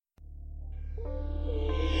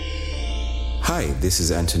Hi, this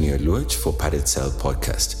is Anthony Oluoch for Padded Cell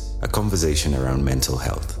Podcast, a conversation around mental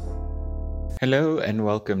health. Hello and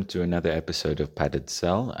welcome to another episode of Padded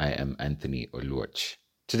Cell. I am Anthony Oluoch.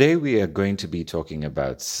 Today we are going to be talking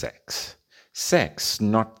about sex. Sex,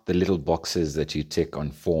 not the little boxes that you tick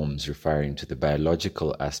on forms referring to the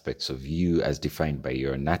biological aspects of you as defined by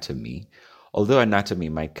your anatomy, although anatomy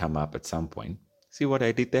might come up at some point. See what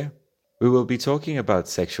I did there? We will be talking about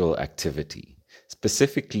sexual activity,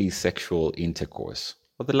 specifically sexual intercourse,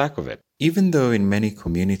 or the lack of it. Even though in many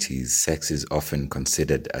communities sex is often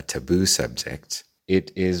considered a taboo subject,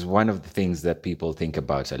 it is one of the things that people think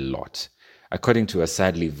about a lot. According to a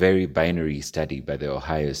sadly very binary study by the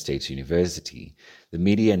Ohio State University, the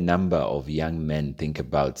median number of young men think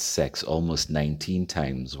about sex almost 19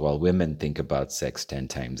 times, while women think about sex 10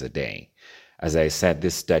 times a day. As I said,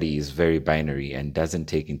 this study is very binary and doesn't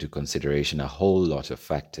take into consideration a whole lot of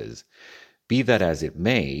factors. Be that as it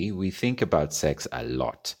may, we think about sex a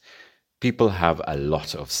lot. People have a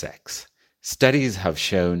lot of sex. Studies have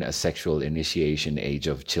shown a sexual initiation age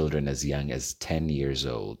of children as young as 10 years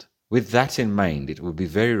old. With that in mind, it would be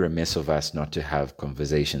very remiss of us not to have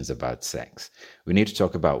conversations about sex. We need to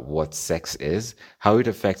talk about what sex is, how it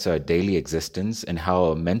affects our daily existence, and how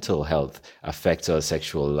our mental health affects our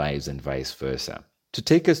sexual lives and vice versa. To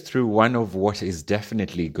take us through one of what is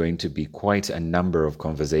definitely going to be quite a number of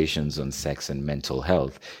conversations on sex and mental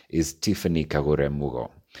health is Tiffany Kagure Mugo.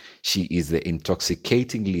 She is the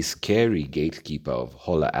intoxicatingly scary gatekeeper of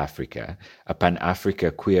Hola Africa, a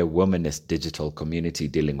Pan-Africa queer womanist digital community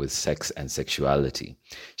dealing with sex and sexuality.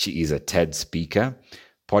 She is a TED speaker,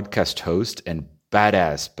 podcast host, and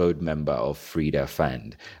badass board member of Frida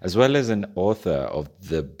Fund, as well as an author of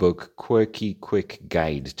the book Quirky Quick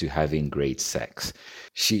Guide to Having Great Sex.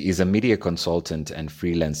 She is a media consultant and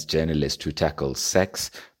freelance journalist who tackles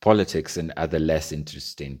sex, politics, and other less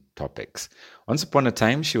interesting topics. Once upon a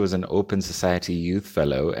time, she was an Open Society Youth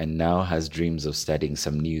Fellow and now has dreams of studying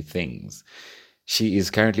some new things. She is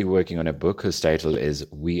currently working on a book whose title is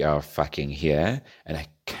We Are Fucking Here, and I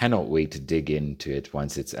cannot wait to dig into it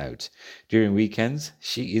once it's out. During weekends,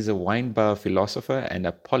 she is a wine bar philosopher and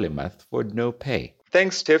a polymath for no pay.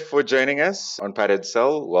 Thanks, Tiff, for joining us on Padded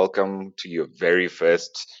Cell. Welcome to your very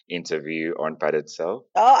first interview on Padded Cell.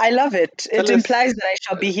 Oh, I love it. Tell It us- implies that I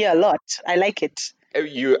shall be here a lot. I like it.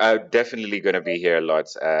 You are definitely going to be here a lot,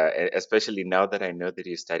 especially now that I know that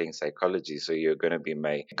you're studying psychology. So you're going to be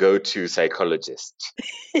my go-to psychologist.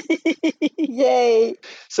 Yay.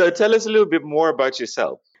 So tell us a little bit more about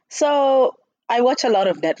yourself. So I watch a lot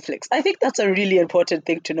of Netflix. I think that's a really important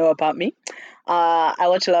thing to know about me. I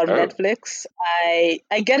watch a lot of Oh. Netflix. I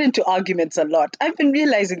get into arguments a lot. I've been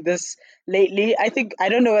realizing this lately. I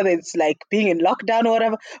don't know whether it's like being in lockdown or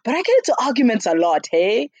whatever, but I get into arguments a lot,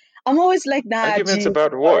 hey? I'm always like, nah, Arguments G,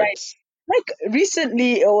 about all what? right. Like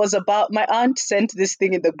recently, it was about my aunt sent this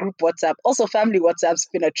thing in the group WhatsApp. Also, family WhatsApp's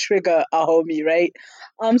been a trigger, a homie, right?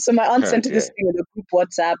 So my aunt sent this Okay. thing in the group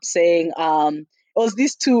WhatsApp saying, it was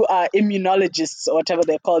these two immunologists or whatever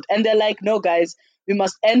they're called, and they're like, no, guys, we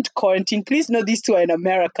must end quarantine. Please know these two are in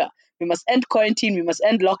America. We must end quarantine. We must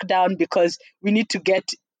end lockdown because we need to get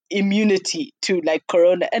immunity to like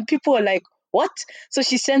corona. And people were like, what? So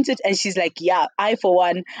she sent it and she's like, yeah, I, for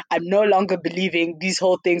one, I'm no longer believing these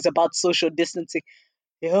whole things about social distancing.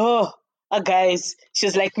 Yo, guys,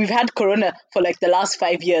 she's like, we've had corona for like the last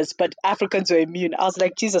 5 years, but Africans were immune. I was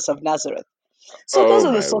like, Jesus of Nazareth. So those Oh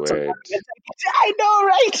are the my sorts of word. arguments I know,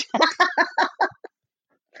 right?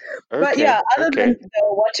 But Okay. yeah, other than Okay. the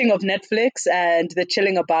watching of Netflix and the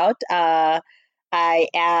chilling about, I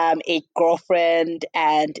am a girlfriend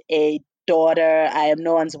and a daughter. I am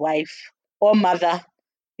no one's wife or mother.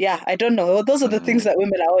 Yeah, I don't know. Those are the things Mhm. that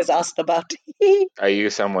women are always asked about. Are you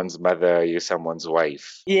someone's mother? Are you someone's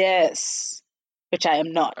wife? Yes, which I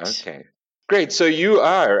am not. Okay. Great. So you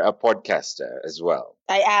are a podcaster as well,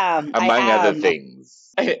 I am. among other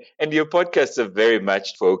things. And your podcasts are very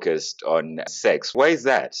much focused on sex. Why is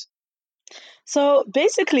that? So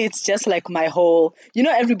basically, it's just like my whole,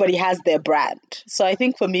 everybody has their brand. So I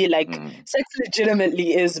think for me, like, Mhm. sex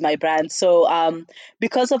legitimately is my brand. So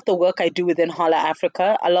because of the work I do within Hola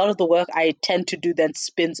Africa, a lot of the work I tend to do then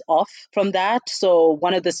spins off from that. So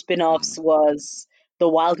one of the spin-offs was The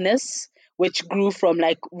Wildness, which grew from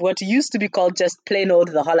like what used to be called just plain old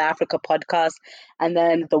the Hola Africa podcast. And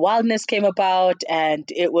then The Wildness came about and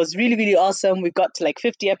it was really, really awesome. We got to like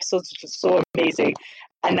 50 episodes, which was so amazing.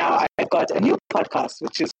 And now I've got a new podcast,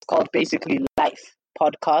 which is called Basically Life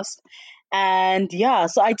Podcast. And yeah,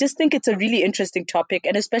 so I just think it's a really interesting topic.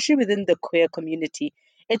 And especially within the queer community,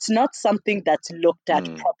 it's not something that's looked at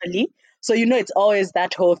properly. So, it's always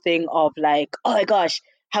that whole thing of like, oh my gosh,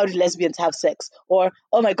 how do lesbians have sex? Or,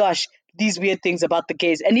 oh my gosh, these weird things about the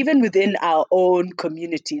gays. And even within our own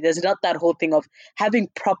community, there's not that whole thing of having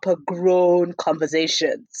proper grown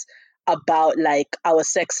conversations about like our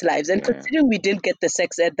sex lives. And Yeah. considering we didn't get the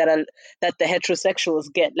sex ed that the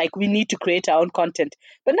heterosexuals get, like we need to create our own content.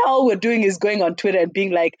 But now all we're doing is going on Twitter and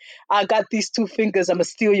being like, I got these two fingers, I'm gonna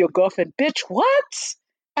steal your girlfriend. Bitch, what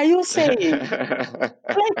are you saying?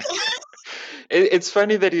 Like, It's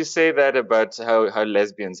funny that you say that about how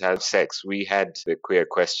lesbians have sex. We had the Queer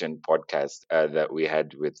Question podcast that we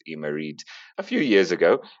had with Emma Reed a few years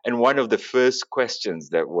ago. And one of the first questions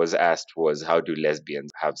that was asked was, how do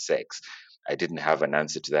lesbians have sex? I didn't have an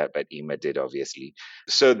answer to that, but Emma did, obviously.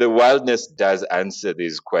 So the wildness does answer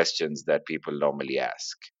these questions that people normally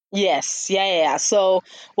ask. yes, yeah. So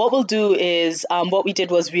what we'll do is, what we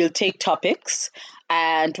did was we'll take topics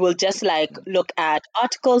and we'll just like look at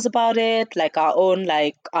articles about it, like our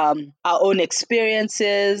own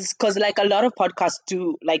experiences, because like a lot of podcasts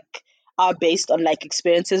do like are based on like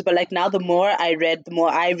experiences, but like now the more I read, the more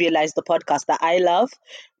I realized the podcast that I love.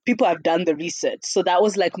 People have done the research. So that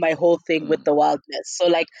was like my whole thing with Mm, the wildness. So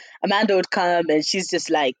like Amanda would come and she's just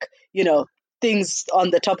like, things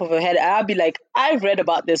on the top of her head. I'll be like, I've read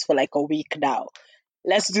about this for like a week now.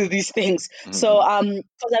 Let's do these things. So, mhm,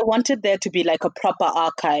 because I wanted there to be like a proper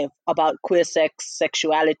archive about queer sex,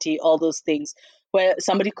 sexuality, all those things, where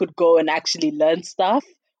somebody could go and actually learn stuff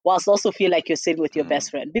whilst also feel like you're sitting with your best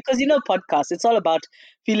mm. friend. Because podcasts, it's all about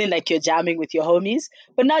feeling like you're jamming with your homies.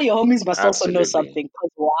 But now your homies must also know Absolutely. something.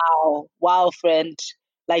 'Cause wow, friend,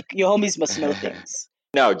 like your homies must know things.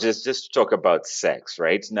 Now, just to talk about sex,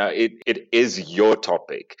 right? Now, it is your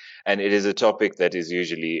topic, and it is a topic that is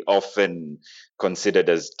usually often considered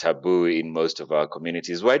as taboo in most of our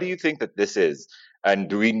communities. Why do you think that this is? And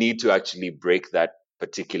do we need to actually break that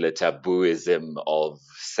particular tabooism of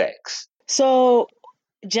sex? So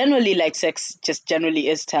generally, like sex just generally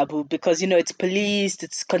is taboo because it's policed,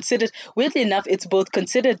 it's considered, weirdly enough, it's both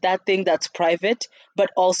considered that thing that's private but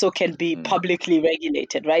also can be Mm, publicly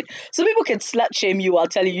regulated, right? So people can slut shame you while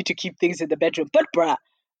telling you to keep things in the bedroom, but bruh,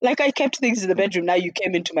 like I kept things in the mm, bedroom, now you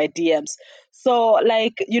came into my DMs. So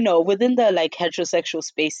like within the like heterosexual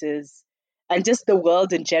spaces and just the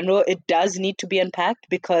world in general, it does need to be unpacked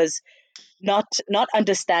because not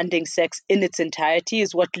understanding sex in its entirety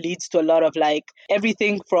is what leads to a lot of like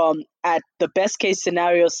everything from, at the best case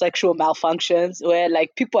scenario, sexual malfunctions where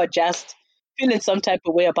like people are just feeling some type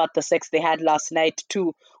of way about the sex they had last night,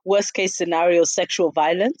 to worst case scenario, sexual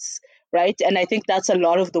violence, right? And I think that's a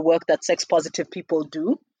lot of the work that sex positive people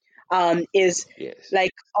do, is yes.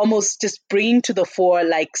 like almost just bringing to the fore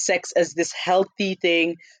like sex as this healthy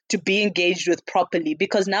thing to be engaged with properly.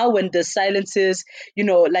 Because now when the silences,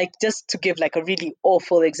 like just to give like a really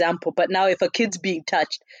awful example, but now if a kid's being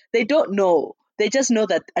touched, they don't know. They just know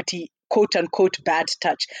that at the quote unquote bad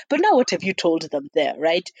touch. But now what have you told them there,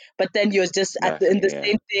 right? But then you're just in Nothing. the Yeah.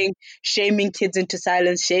 same thing, shaming kids into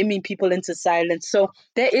silence, shaming people into silence. So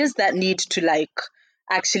there is that need to like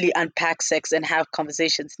actually unpack sex and have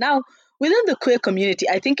conversations. Now, within the queer community,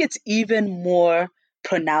 I think it's even more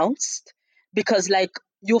pronounced because like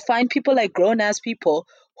you'll find people like grown ass people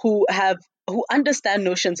who understand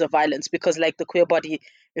notions of violence because like the queer body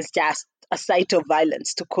is just a site of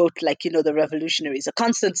violence, to quote like the revolutionaries, a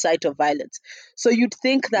constant site of violence. So you'd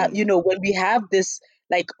think that Mm, when we have this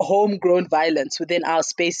like homegrown violence within our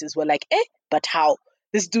spaces, we're like, but how?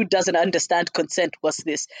 This dude doesn't understand consent. What's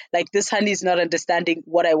this? Like this honey's not understanding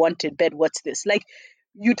what I want in bed. What's this? Like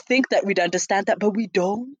you'd think that we'd understand that, but we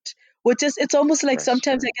don't. We're just, it's almost like that's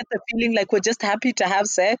sometimes I true. get the feeling like we're just happy to have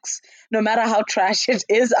sex, no matter how trash it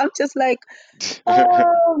is. I'm just like,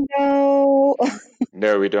 oh no.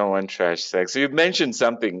 No, we don't want trash sex. So you mentioned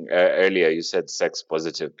something earlier. You said sex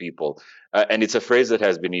positive people, and it's a phrase that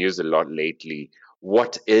has been used a lot lately.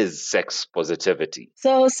 What is sex positivity?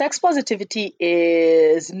 So sex positivity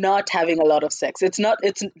is not having a lot of sex. It's not,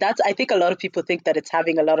 it's that's, I think a lot of people think that it's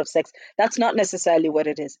having a lot of sex. That's not necessarily what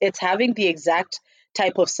it is. It's having the exact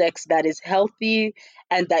type of sex that is healthy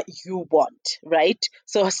and that you want, right?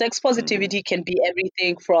 So sex Mm-hmm. positivity can be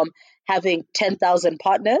everything from having 10,000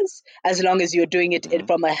 partners, as long as you're doing it Mm-hmm.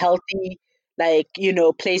 from a healthy, like,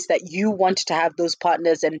 place that you want to have those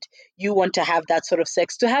partners and you want to have that sort of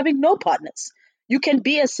sex, to having no partners. You can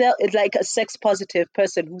be like a sex positive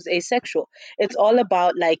person who's asexual. It's all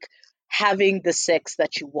about like having the sex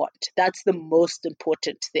that you want. That's the most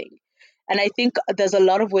important thing. And I think there's a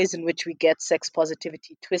lot of ways in which we get sex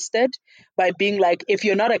positivity twisted by being like, if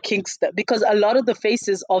you're not a kinkster, because a lot of the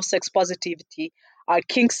faces of sex positivity are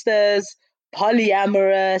kinksters,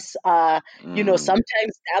 polyamorous, Mm,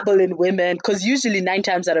 sometimes dabble in women, because usually 9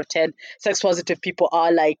 times out of 10, sex positive people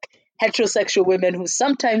are like heterosexual women who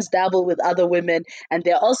sometimes dabble with other women, and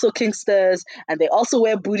they're also kinksters, and they also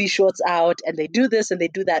wear booty shorts out, and they do this and they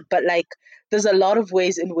do that. But like, there's a lot of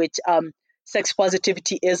ways in which sex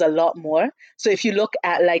positivity is a lot more. So if you look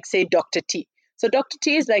at, like, say, Dr. T. So Dr.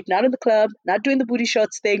 T is like not in the club, not doing the booty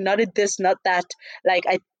shorts thing, not in this, not that. Like,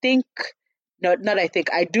 I think, not I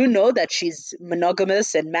think, I do know that she's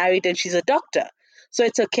monogamous and married and she's a doctor. So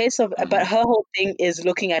it's a case of, but mm, her whole thing is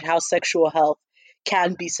looking at how sexual health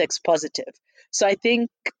can be sex positive. So I think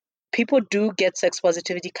people do get sex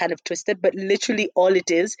positivity kind of twisted, but literally all it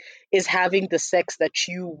is having the sex that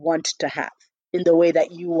you want to have in the way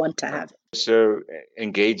that you want to have it. so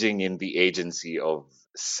engaging in the agency of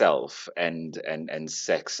self and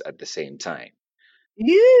sex at the same time.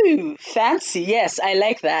 You fancy. Yes, I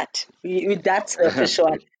like that. That's the official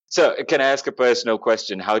one. So, can I ask a personal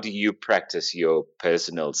question? How do you practice your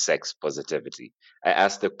personal sex positivity? I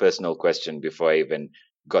asked the personal question before I even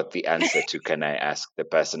got the answer to can I ask the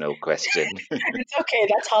personal question? It's okay.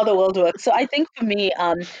 That's how the world works. So I think for me,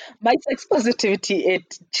 my sex positivity,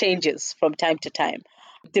 it changes from time to time,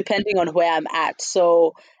 depending on where I'm at.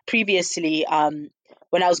 So previously,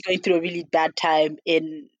 when I was going through a really bad time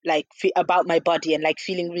in like about my body and like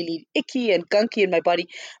feeling really icky and gunky in my body,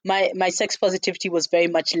 my sex positivity was very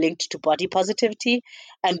much linked to body positivity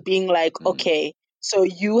and being like, Mm, okay, so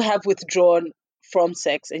you have withdrawn from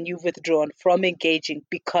sex and you've withdrawn from engaging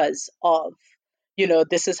because of,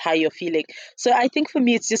 this is how you're feeling. So I think for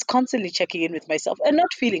me, it's just constantly checking in with myself and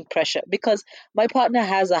not feeling pressure, because my partner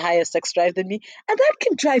has a higher sex drive than me, and that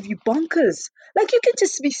can drive you bonkers. Like, you can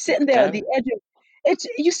just be sitting it there on the can. edge of it.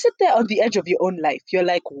 You sit there on the edge of your own life. You're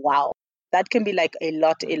like, wow, that can be like a Mm,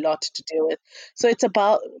 lot to deal with. So it's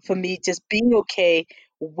about, for me, just being okay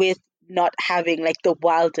with not having like the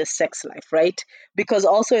wildest sex life, right? Because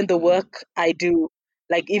also in the mm, work I do,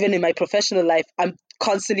 like even in my professional life, I'm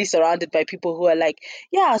constantly surrounded by people who are like,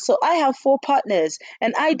 yeah, so I have 4 partners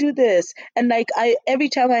and I do this, and like, I every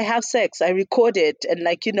time I have sex I record it, and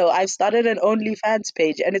like, I've started an OnlyFans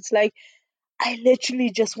page, and it's like, I literally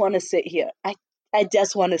just want to sit here. I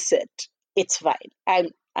just want to sit. It's fine.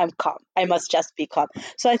 I'm calm. I must just be calm.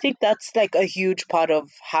 So I think that's like a huge part of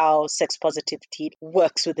how sex positivity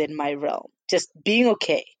works within my realm. Just being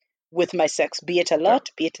okay with my sex, be it a mm. lot,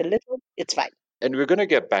 be it a little, it's fine. And we're going to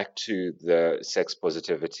get back to the sex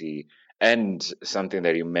positivity and something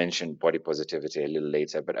that you mentioned, body positivity, a little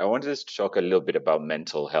later. But I wanted us to talk a little bit about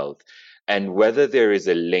mental health and whether there is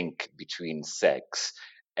a link between sex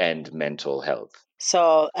and mental health.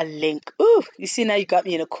 So a link. Ooh, you see, now you got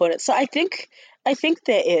me in a corner. So I think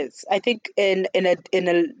there is. I think in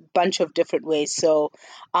a bunch of different ways. So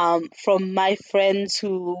from my friends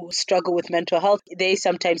who struggle with mental health, they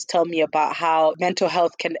sometimes tell me about how mental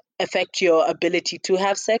health can affect your ability to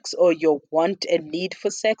have sex or your want and need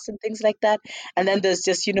for sex and things like that. And then there's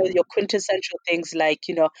just, Mm, your quintessential things like,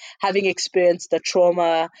 having experienced the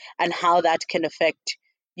trauma and how that can affect,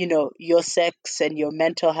 your sex and your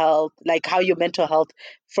mental health, like how your mental health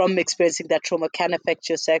from experiencing that trauma can affect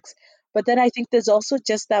your sex. But then I think there's also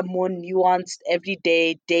just that more nuanced,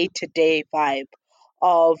 everyday, day to day vibe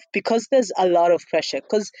of, because there's a lot of pressure.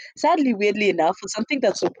 Because sadly, weirdly enough, for something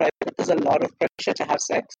that's so private, there's a lot of pressure to have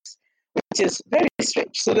sex, which is very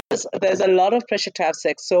strange. So there's a lot of pressure to have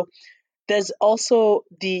sex. So there's also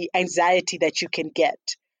the anxiety that you can get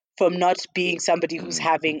from not being somebody who's mm,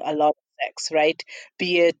 having a lot of sex, right?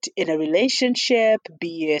 Be it in a relationship,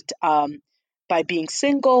 be it by being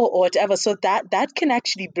single or whatever. So that can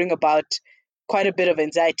actually bring about quite a bit of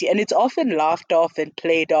anxiety, and it's often laughed off and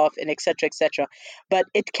played off and etc etc, but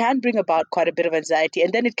it can bring about quite a bit of anxiety,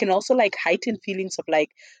 and then it can also like heighten feelings of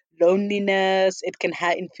like loneliness. It can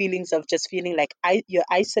heighten feelings of just feeling like you're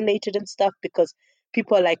isolated and stuff, because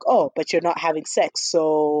people are like, oh, but you're not having sex.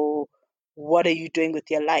 So what are you doing with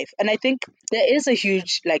your life? And I think there is a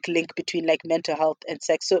huge like link between like mental health and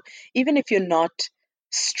sex. So even if you're not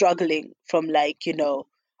struggling from like,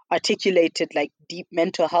 articulated like deep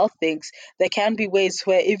mental health things, there can be ways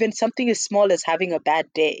where even something as small as having a bad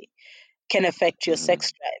day can affect your mm,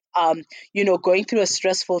 sex drive. Going through a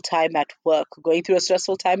stressful time at work, going through a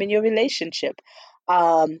stressful time in your relationship.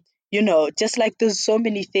 Just like there's so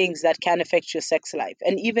many things that can affect your sex life.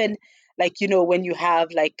 And even like, when you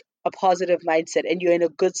have like a positive mindset and you're in a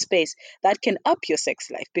good space, that can up your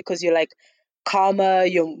sex life because you're like calmer,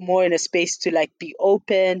 you're more in a space to like be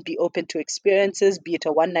open to experiences, be it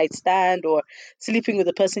a one night stand or sleeping with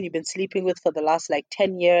the person you've been sleeping with for the last like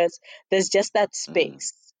 10 years. There's just that mm.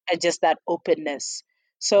 space and just that openness.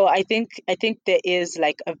 So I think there is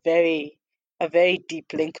like a very a very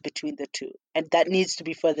deep link between the two, and that needs to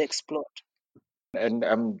be further explored. And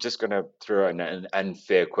I'm just going to throw an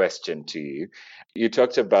unfair question to you. You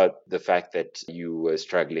talked about the fact that you were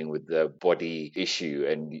struggling with the body issue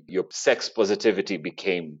and your sex positivity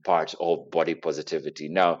became part of body positivity.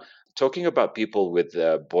 Now, talking about people with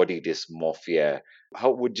body dysmorphia,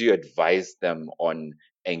 how would you advise them on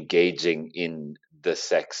engaging in the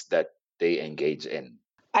sex that they engage in?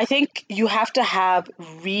 I think you have to have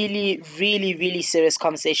really, really, really serious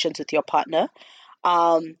conversations with your partner.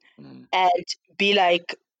 Um, Mm, and be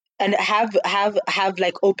like and have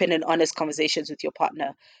like open and honest conversations with your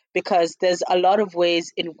partner, because there's a lot of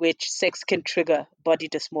ways in which sex can trigger body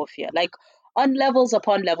dysmorphia, like on levels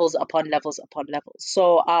upon levels upon levels upon levels.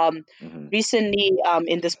 So mhm, recently,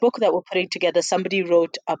 in this book that we're putting together, somebody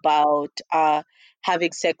wrote about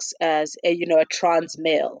having sex as a trans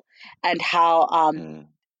male, and how mm,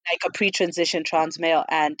 like a pre-transition trans male,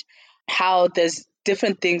 and how there's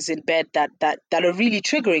different things in bed that are really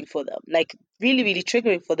triggering for them, like really, really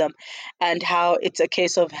triggering for them, and how it's a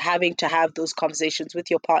case of having to have those conversations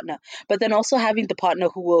with your partner, but then also having the partner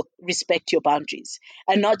who will respect your boundaries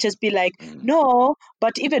and not just be like, mm, no,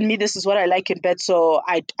 but even me, this is what I like in bed, so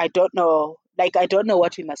I don't know, like I don't know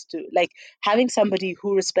what we must do. Like having somebody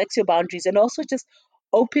who respects your boundaries, and also just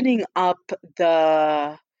opening up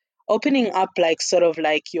the opening up like sort of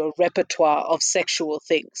like your repertoire of sexual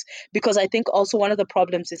things, because I think also one of the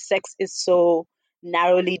problems is sex is so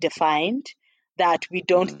narrowly defined that we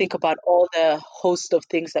don't mhm. think about all the host of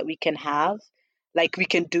things that we can have, like we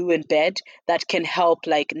can do in bed, that can help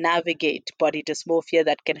like navigate body dysmorphia,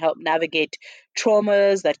 that can help navigate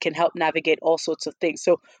traumas, that can help navigate all sorts of things.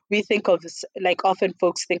 So we think of like often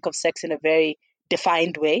folks think of sex in a very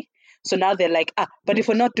defined way. So now they're like, but if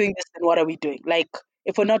we're Yes. not doing this, then what are we doing? Like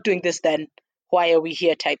if we're not doing this, then why are we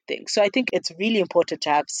here type thing. So I think it's really important to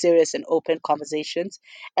have serious and open conversations,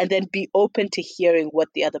 and then be open to hearing what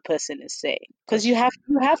the other person is saying, because That's you have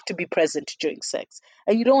true. you have to be present during sex,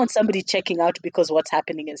 and you don't want somebody checking out because what's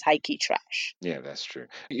happening is high key trash. Yeah, that's true.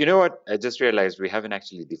 You know what? I just realized we haven't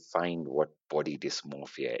actually defined what body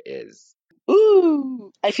dysmorphia is.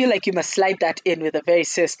 Ooh, I feel like you must slide that in with a very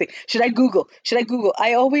serious thing. Should I Google? Should I Google?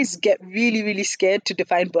 I always get really, really scared to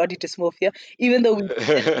define body dysmorphia, even though we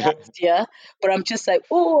did it last year. But I'm just like,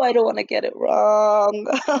 oh, I don't want to get it wrong.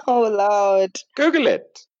 Oh, Lord. Google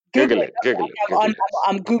it. Google Google it. it. Okay, Google okay, it. Google it.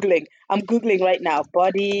 I'm Googling. I'm Googling right now.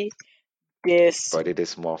 Body Body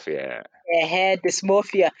dysmorphia. hair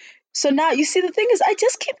dysmorphia. So now you see, the thing is, I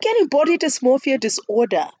just keep getting body dysmorphia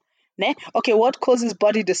disorder. Ne? Okay, what causes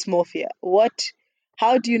body dysmorphia? What?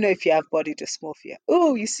 How do you know if you have body dysmorphia?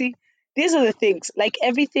 Oh, you see, these are the things. Like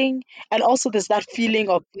everything, and also there's that feeling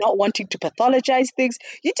of not wanting to pathologize things.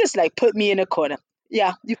 You just like put me in a corner.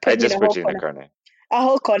 Yeah, you I put me in just put you in a corner. a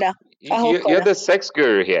whole corner, a whole You're corner. the sex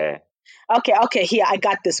guru here. Okay, okay, here I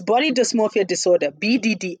got this. Body dysmorphia disorder,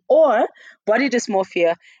 BDD, or body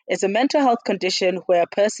dysmorphia is a mental health condition where a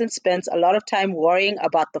person spends a lot of time worrying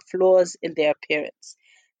about the flaws in their appearance.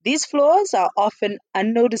 These flaws are often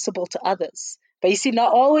unnoticeable to others, but you see,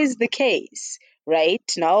 not always the case, right?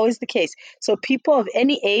 Not always the case. So people of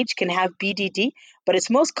any age can have BDD, but it's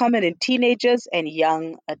most common in teenagers and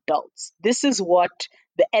young adults. This is what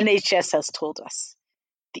the NHS has told us.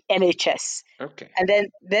 The NHS. Okay. And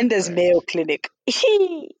then All there's right. Mayo Clinic.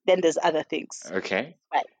 Then there's other things. Okay.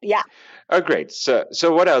 Right. Yeah. Oh, great. So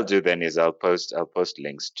what I'll do then is I'll post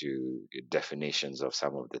links to definitions of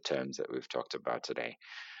some of the terms that we've talked about today.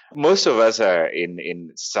 Most of us are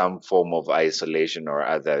in some form of isolation or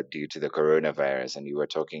other due to the coronavirus. And you were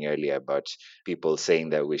talking earlier about people saying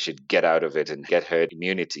that we should get out of it and get herd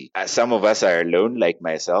immunity. Some of us are alone, like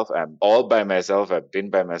myself. I'm all by myself. I've been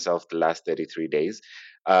by myself the last 33 days.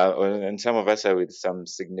 And some of us are with some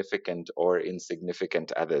significant or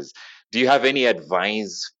insignificant others. Do you have any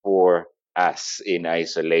advice for us in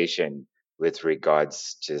isolation with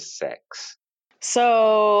regards to sex?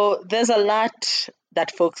 So there's a lot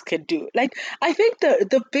that folks can do. Like I think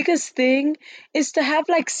the biggest thing is to have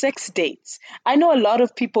like sex dates. I know a lot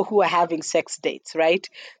of people who are having sex dates, right?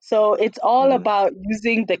 So it's all Mm, about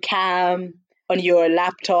using the cam on your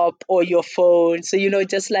laptop or your phone. So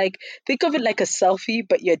just like think of it like a selfie,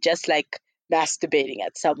 but you're just like masturbating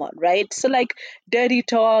at someone, right? So like dirty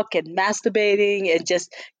talk and masturbating and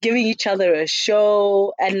just giving each other a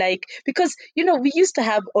show, and like because we used to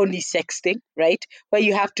have only sexting, right, where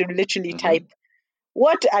you have to literally type hmm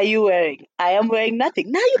What are you wearing? I am wearing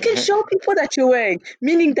nothing. Now you can show people that you're wearing,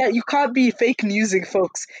 meaning that you can't be fake newsing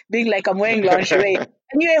folks, being like, I'm wearing lingerie.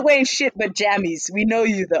 And you ain't wearing shit but jammies. We know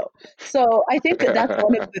you though. So I think that's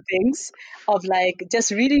one of the things of like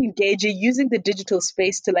just really engaging, using the digital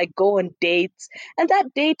space to like go on dates. And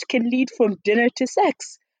that date can lead from dinner to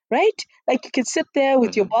sex, right? Like you can sit there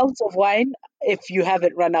with your Mhm. bottles of wine if you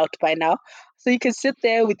haven't run out by now. So you can sit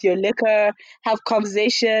there with your liquor, have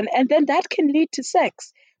conversation, and then that can lead to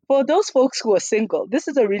sex. For those folks who are single, this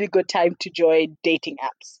is a really good time to join dating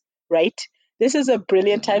apps, right? This is a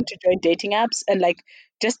brilliant time Mhm. to join dating apps and like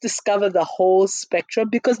just discover the whole spectrum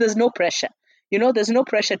because there's no pressure. There's no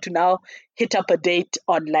pressure to now hit up a date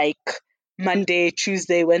on like Monday,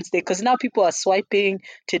 Tuesday, Wednesday, because now people are swiping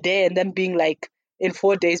today and then being like, in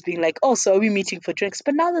 4 days, being like, oh, so are we meeting for drinks?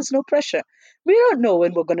 But now there's no pressure. We don't know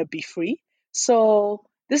when we're going to be free. So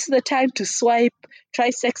this is the time to swipe,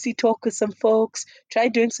 try sexy talk with some folks, try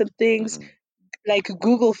doing some things Mhm. like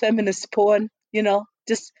Google feminist porn,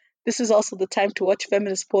 just this is also the time to watch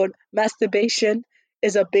feminist porn. Masturbation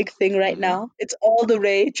is a big thing right Mhm. now. It's all the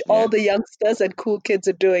rage, all Yeah. the youngsters and cool kids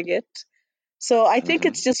are doing it. So I think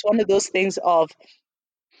it's Mhm. just one of those things of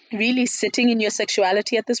really sitting in your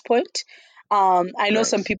sexuality at this point. I know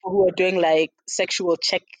some Right. people who are doing like sexual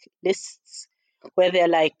checklists where they're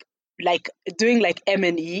like doing like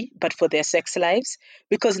M&E but for their sex lives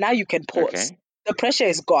because now you can pause. Okay. The pressure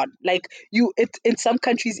is gone. Like in some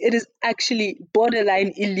countries it is actually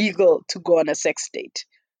borderline illegal to go on a sex date.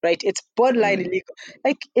 Right? It's borderline Mm. illegal.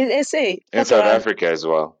 Like in SA, In fuck South around, Africa as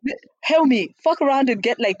well. hell me, fuck around and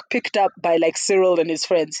get like picked up by like Cyril and his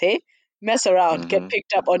friends, hey? Mess around, get Mhm.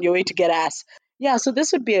 picked up on your way to get ass. Yeah, so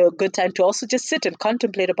this would be a good time to also just sit and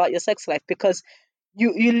contemplate about your sex life because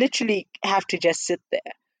you literally have to just sit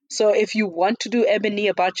there. So if you want to do M&E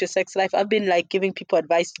about your sex life, I've been like giving people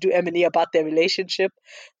advice to do M&E about their relationship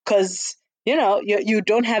because you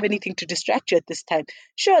don't have anything to distract you at this time.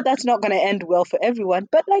 Sure, that's not going to end well for everyone,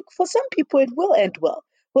 but like for some people it will end well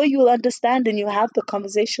where you'll understand and you have the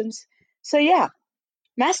conversations. So yeah,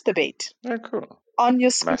 masturbate Oh, cool. on your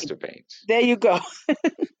screen. Masturbate. There you go.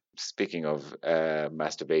 Speaking of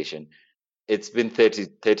masturbation, it's been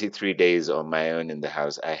 33 days on my own in the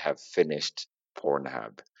house. I have finished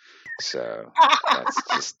Pornhub. So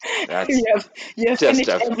that's you have just finished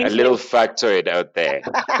a everything. little factoid out there.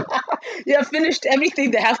 You have finished everything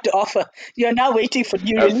they have to offer. You're now waiting for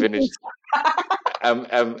new I've finished.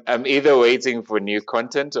 releases. I'm either waiting for new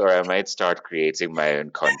content or I might start creating my own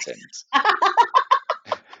content.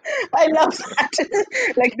 I love that.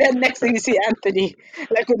 Like then next thing you see Anthony,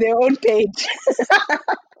 like with their own page.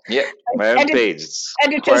 Yeah, Like my own page. It's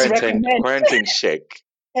editors recommend. quarantine chic.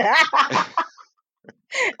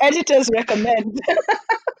 Editors recommend.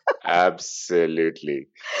 Absolutely.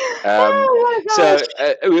 Oh my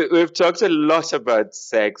gosh. We've talked a lot about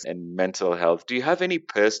sex and mental health. Do you have any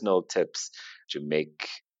personal tips to make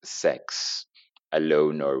sex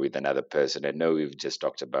alone or with another person? I know we've just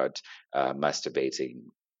talked about masturbating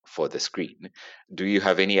for the screen. Do you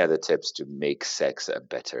have any other tips to make sex a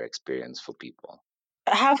better experience for people?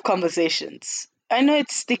 Have conversations. I know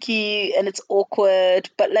it's sticky and it's awkward,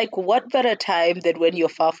 but like, what better time than when you're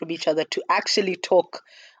far from each other to actually talk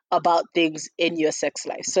about things in your sex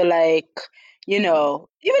life? So, like, Mm.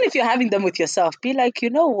 even if you're having them with yourself, be like, you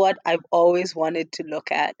know what, I've always wanted to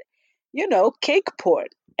look at, cake porn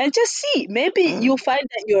and just see. Maybe you'll Mm. find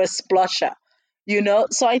that you're a splasher.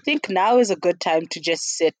 So, I think now is a good time to just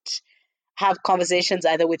sit, have conversations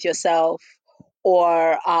either with yourself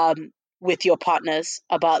or with your partners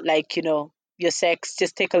about like your sex.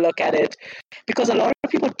 Just take a look at it because a lot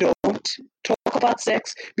of people don't talk about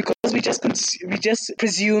sex because we just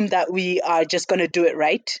presume that we are just going to do it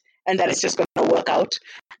right and that it's just going to work out,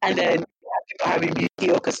 and then people having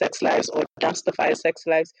mediocre sex lives or dumpster fire sex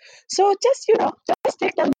lives. So just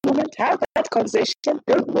take that moment, have that conversation. Don't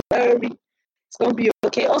worry, it's gonna be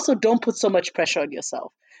okay. Also, don't put so much pressure on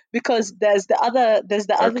yourself because there's the other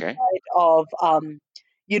Okay. side of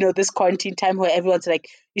this quarantine time where everyone's like,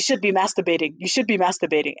 you should be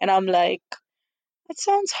masturbating, and I'm like, it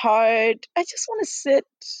sounds hard. I just want to sit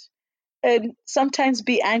and sometimes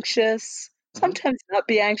be anxious, Hmm. sometimes not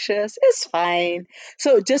be anxious. It's fine.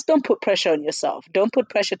 So just don't put pressure on yourself. Don't put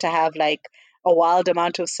pressure to have like a wild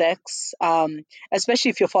amount of sex, especially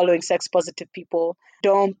if you're following sex positive people.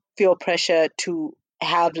 Don't feel pressure to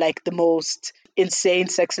have like the most insane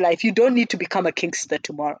sex life. You don't need to become a kinkster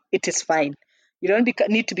tomorrow. It is fine. You don't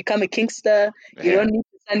need to become a kinkster. You Yeah. don't need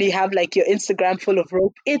to suddenly have like your Instagram full of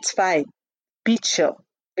rope. It's fine. Be chill.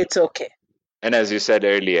 It's okay. And as you said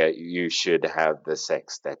earlier, you should have the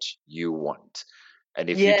sex that you want. And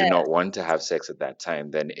if you do Yeah. not want to have sex at that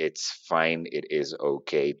time, then it's fine. It is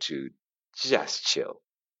okay to just chill.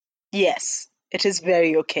 Yes. It is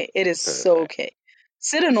very okay. It is so Perfect. okay.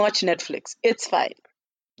 Sit and watch Netflix. It's fine.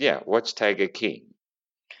 Yeah, watch Tiger King.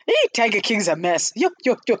 Hey, Tiger King's a mess. Yuck,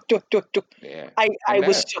 yuck, yuck, yuck, yuck, yuck. Yeah, I I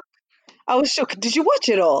was know. shook. I was shook. Did you watch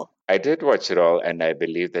it all? I did watch it all, and I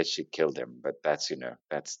believe that she killed him. But that's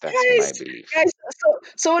that's my Guys, belief. guys,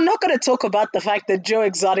 so we're not gonna talk about the fact that Joe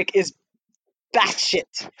Exotic is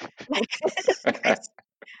batshit. Like, guys,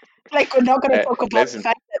 like we're not gonna talk about Let's the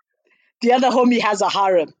fact that the other homie has a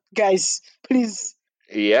harem. Guys, please.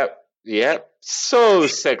 Yep, yep. So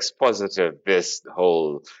sex positive, this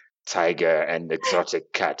whole tiger and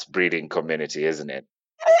exotic cat breeding community, isn't it?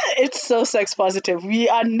 It's so sex positive. We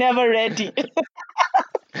are never ready.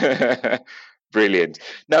 Brilliant.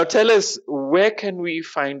 Now tell us, where can we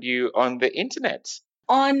find you on the internet?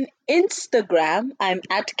 On Instagram, I'm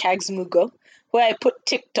at Kagsmugo, where I put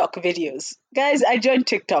TikTok videos. Guys, I joined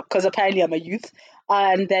TikTok because apparently I'm a youth.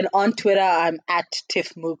 And then on Twitter, I'm at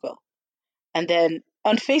TiffMugo. And then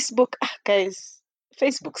on Facebook, guys,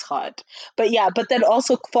 Facebook's hard. But yeah, but then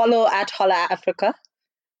also follow at Holla Africa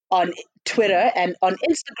on Twitter Mhm. and on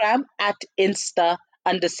Instagram at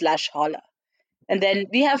Insta_Holla. And then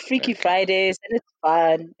we have Freaky Okay. Fridays and it's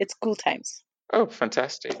fun. It's cool times. Oh,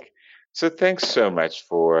 fantastic. So thanks so much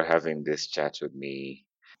for having this chat with me.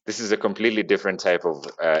 This is a completely different type of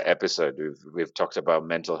episode. We've talked about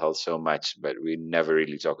mental health so much, but we never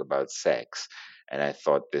really talk about sex. And I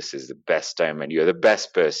thought this is the best time, and you're the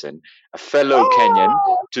best person, a fellow Kenyan,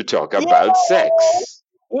 Oh, to talk yay! about sex.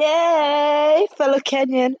 Yay! Fellow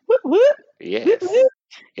Kenyan. Whoop, whoop, whoop, Yes. whoop.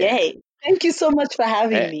 Yeah. Yay. Thank you so much for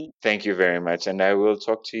having Eh, me. Thank you very much, and I will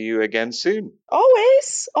talk to you again soon.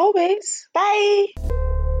 Always, always. Bye.